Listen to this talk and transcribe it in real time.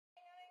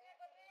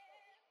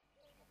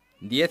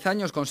10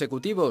 años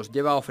consecutivos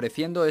lleva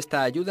ofreciendo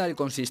esta ayuda el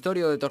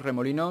consistorio de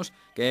Torremolinos,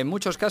 que en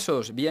muchos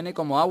casos viene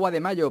como agua de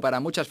mayo para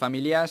muchas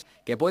familias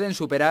que pueden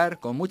superar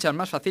con muchas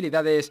más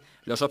facilidades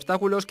los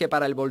obstáculos que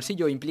para el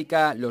bolsillo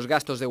implica los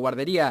gastos de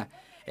guardería.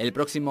 El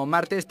próximo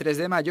martes 3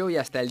 de mayo y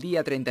hasta el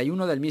día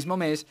 31 del mismo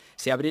mes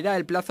se abrirá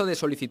el plazo de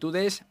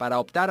solicitudes para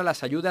optar a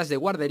las ayudas de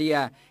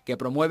guardería que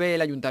promueve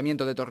el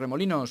Ayuntamiento de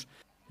Torremolinos.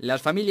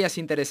 Las familias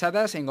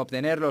interesadas en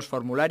obtener los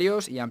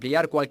formularios y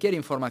ampliar cualquier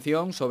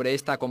información sobre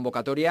esta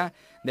convocatoria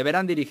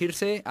deberán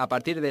dirigirse a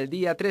partir del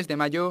día 3 de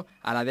mayo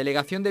a la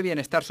Delegación de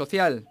Bienestar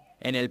Social,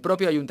 en el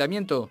propio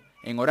Ayuntamiento,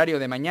 en horario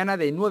de mañana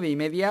de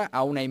 9:30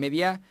 a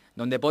 1:30,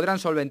 donde podrán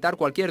solventar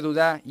cualquier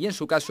duda y, en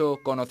su caso,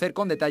 conocer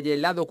con detalle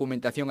la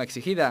documentación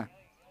exigida.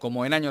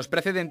 Como en años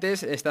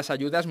precedentes, estas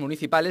ayudas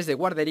municipales de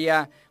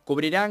guardería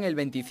cubrirán el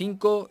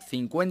 25,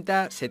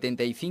 50,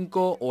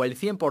 75 o el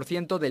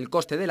 100% del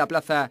coste de la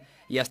plaza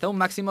y hasta un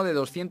máximo de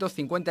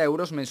 250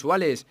 euros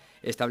mensuales,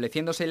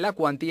 estableciéndose la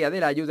cuantía de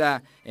la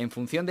ayuda en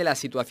función de la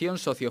situación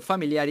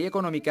sociofamiliar y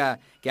económica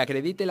que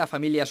acredite la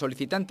familia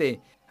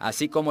solicitante,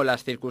 así como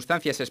las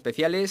circunstancias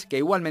especiales que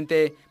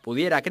igualmente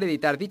pudiera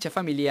acreditar dicha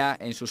familia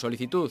en su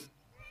solicitud.